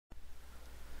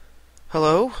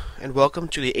Hello, and welcome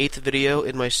to the 8th video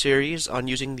in my series on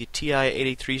using the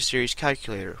TI-83 series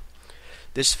calculator.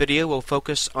 This video will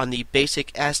focus on the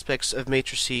basic aspects of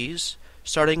matrices,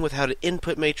 starting with how to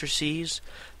input matrices,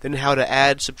 then how to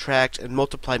add, subtract, and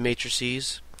multiply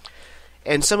matrices,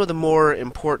 and some of the more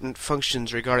important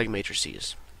functions regarding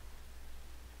matrices.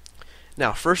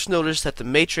 Now, first notice that the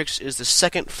matrix is the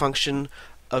second function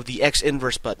of the X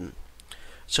inverse button.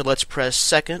 So let's press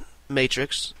second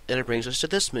matrix, and it brings us to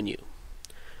this menu.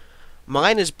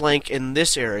 Mine is blank in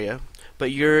this area,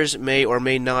 but yours may or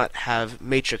may not have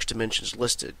matrix dimensions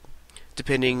listed,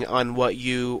 depending on what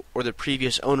you or the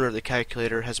previous owner of the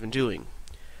calculator has been doing.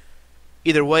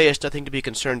 Either way, it's nothing to be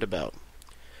concerned about.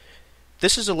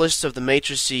 This is a list of the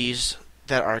matrices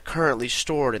that are currently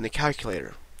stored in the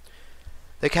calculator.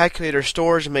 The calculator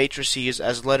stores matrices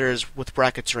as letters with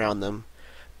brackets around them,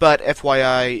 but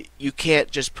FYI, you can't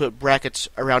just put brackets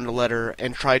around a letter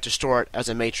and try to store it as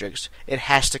a matrix. It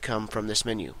has to come from this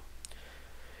menu.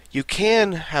 You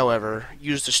can, however,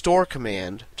 use the store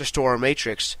command to store a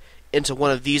matrix into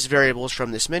one of these variables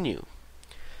from this menu.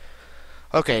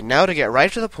 Okay, now to get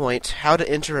right to the point, how to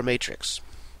enter a matrix.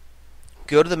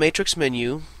 Go to the matrix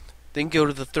menu, then go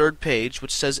to the third page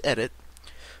which says Edit.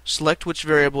 Select which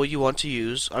variable you want to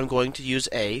use. I'm going to use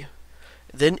A.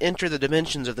 Then enter the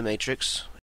dimensions of the matrix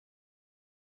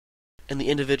and the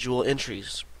individual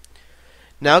entries.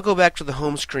 Now go back to the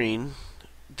home screen,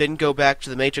 then go back to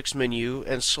the matrix menu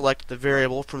and select the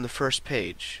variable from the first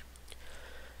page.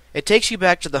 It takes you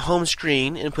back to the home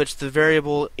screen and puts the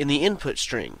variable in the input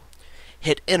string.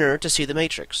 Hit enter to see the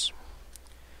matrix.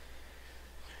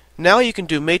 Now you can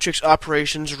do matrix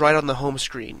operations right on the home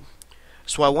screen.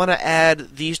 So I want to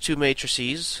add these two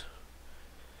matrices.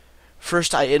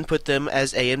 First I input them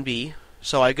as A and B.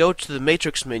 So I go to the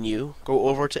matrix menu, go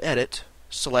over to Edit,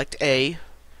 select A,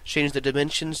 change the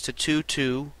dimensions to 2,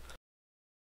 2,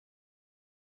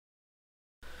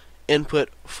 input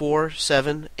 4,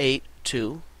 7, 8,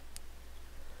 2.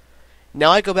 Now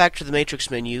I go back to the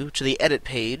matrix menu, to the Edit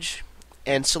page,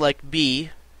 and select B,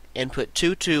 and put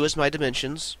 2, 2 as my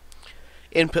dimensions,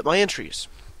 input my entries.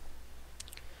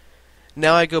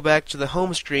 Now I go back to the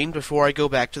home screen before I go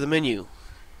back to the menu.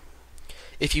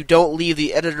 If you don't leave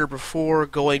the editor before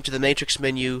going to the matrix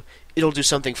menu, it'll do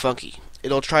something funky.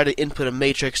 It'll try to input a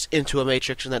matrix into a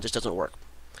matrix, and that just doesn't work.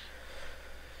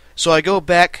 So I go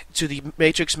back to the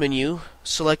matrix menu,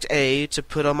 select A to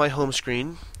put on my home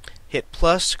screen, hit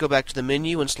plus, go back to the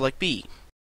menu, and select B.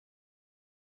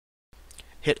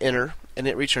 Hit enter, and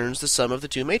it returns the sum of the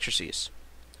two matrices.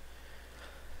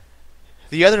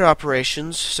 The other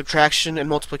operations, subtraction and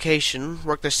multiplication,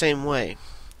 work the same way.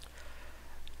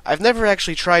 I've never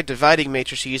actually tried dividing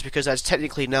matrices because that's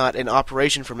technically not an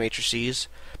operation for matrices,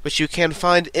 but you can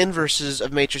find inverses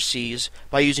of matrices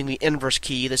by using the inverse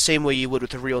key the same way you would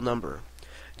with a real number.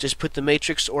 Just put the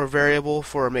matrix or variable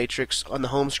for a matrix on the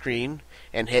home screen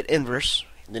and hit inverse,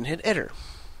 and then hit enter.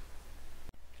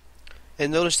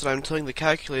 And notice that I'm telling the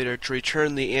calculator to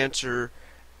return the answer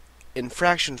in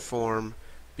fraction form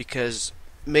because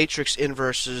matrix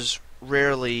inverses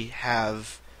rarely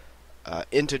have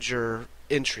integer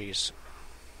entries.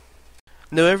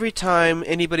 Now every time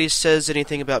anybody says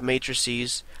anything about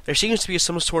matrices, there seems to be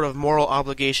some sort of moral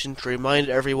obligation to remind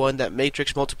everyone that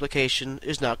matrix multiplication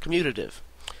is not commutative.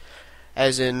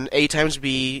 As in, A times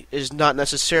B is not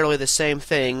necessarily the same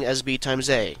thing as B times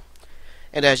A.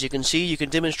 And as you can see, you can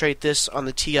demonstrate this on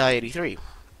the TI-83.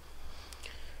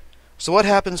 So what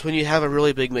happens when you have a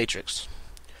really big matrix?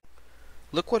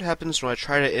 Look what happens when I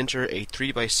try to enter a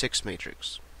 3 by 6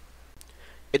 matrix.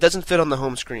 It doesn't fit on the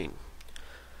home screen,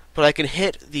 but I can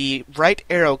hit the right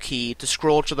arrow key to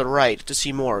scroll to the right to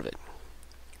see more of it.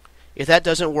 If that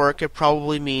doesn't work, it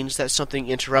probably means that something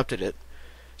interrupted it.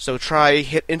 So try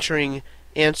entering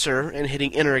answer and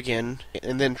hitting enter again,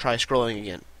 and then try scrolling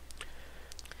again.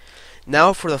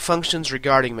 Now for the functions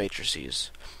regarding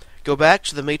matrices. Go back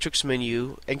to the matrix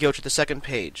menu and go to the second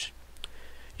page.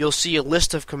 You'll see a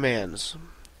list of commands.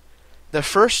 The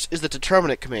first is the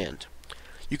Determinant Command.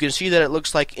 You can see that it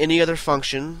looks like any other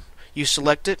function. You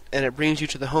select it, and it brings you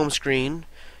to the home screen.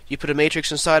 You put a matrix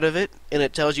inside of it, and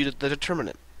it tells you the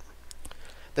determinant.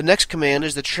 The next command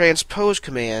is the Transpose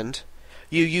command.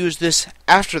 You use this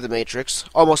after the matrix,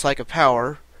 almost like a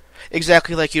power,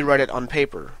 exactly like you write it on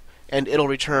paper, and it'll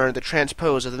return the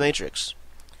transpose of the matrix.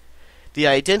 The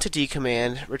Identity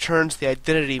command returns the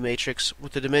identity matrix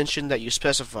with the dimension that you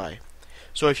specify.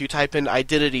 So if you type in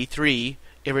Identity3,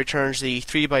 it returns the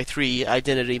 3 by 3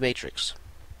 identity matrix.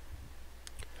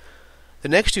 The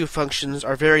next two functions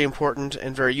are very important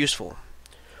and very useful.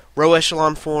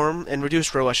 Row-Echelon form and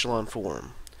reduced row-echelon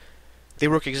form. They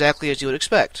work exactly as you would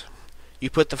expect. You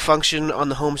put the function on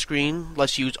the home screen.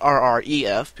 Let's use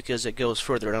RREF because it goes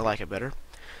further and I like it better.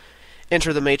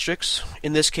 Enter the matrix.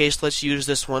 In this case, let's use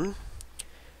this one.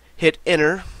 Hit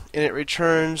enter, and it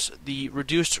returns the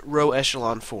reduced row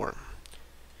echelon form.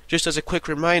 Just as a quick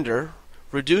reminder,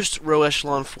 reduced row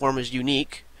echelon form is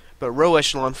unique, but row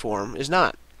echelon form is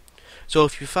not. So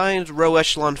if you find row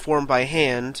echelon form by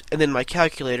hand and then my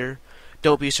calculator,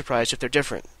 don't be surprised if they're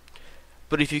different.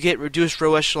 But if you get reduced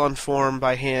row echelon form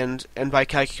by hand and by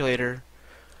calculator,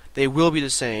 they will be the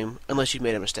same unless you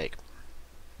made a mistake.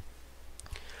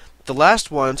 The last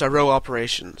ones are row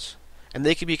operations, and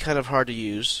they can be kind of hard to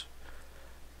use.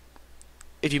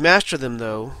 If you master them,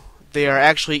 though, they are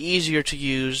actually easier to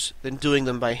use than doing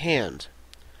them by hand.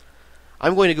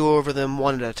 I'm going to go over them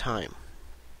one at a time.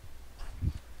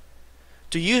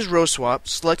 To use row swap,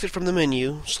 select it from the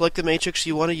menu, select the matrix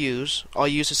you want to use. I'll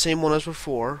use the same one as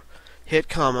before. Hit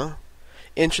comma,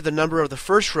 enter the number of the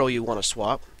first row you want to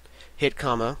swap, hit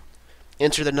comma,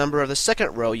 enter the number of the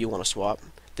second row you want to swap,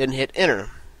 then hit enter,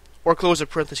 or close the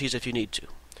parentheses if you need to.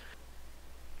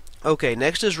 Okay,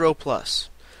 next is row plus.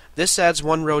 This adds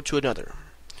one row to another.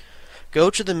 Go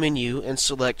to the menu and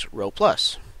select row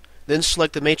plus. Then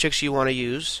select the matrix you want to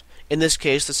use, in this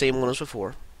case the same one as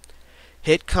before.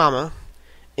 Hit comma,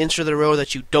 enter the row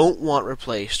that you don't want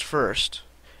replaced first,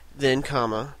 then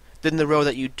comma, then the row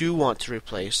that you do want to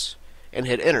replace, and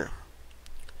hit enter.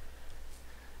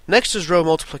 Next is row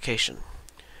multiplication.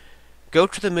 Go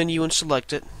to the menu and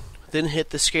select it, then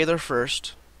hit the scalar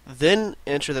first, then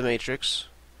enter the matrix,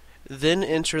 then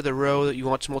enter the row that you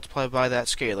want to multiply by that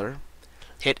scalar,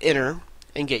 hit enter,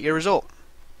 and get your result.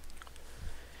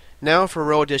 Now for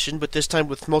row addition, but this time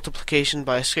with multiplication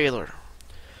by a scalar.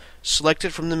 Select it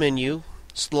from the menu,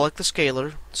 select the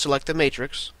scalar, select the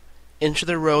matrix, enter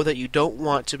the row that you don't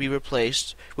want to be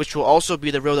replaced, which will also be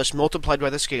the row that's multiplied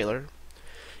by the scalar,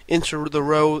 enter the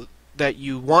row that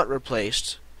you want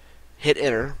replaced, hit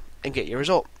enter, and get your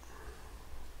result.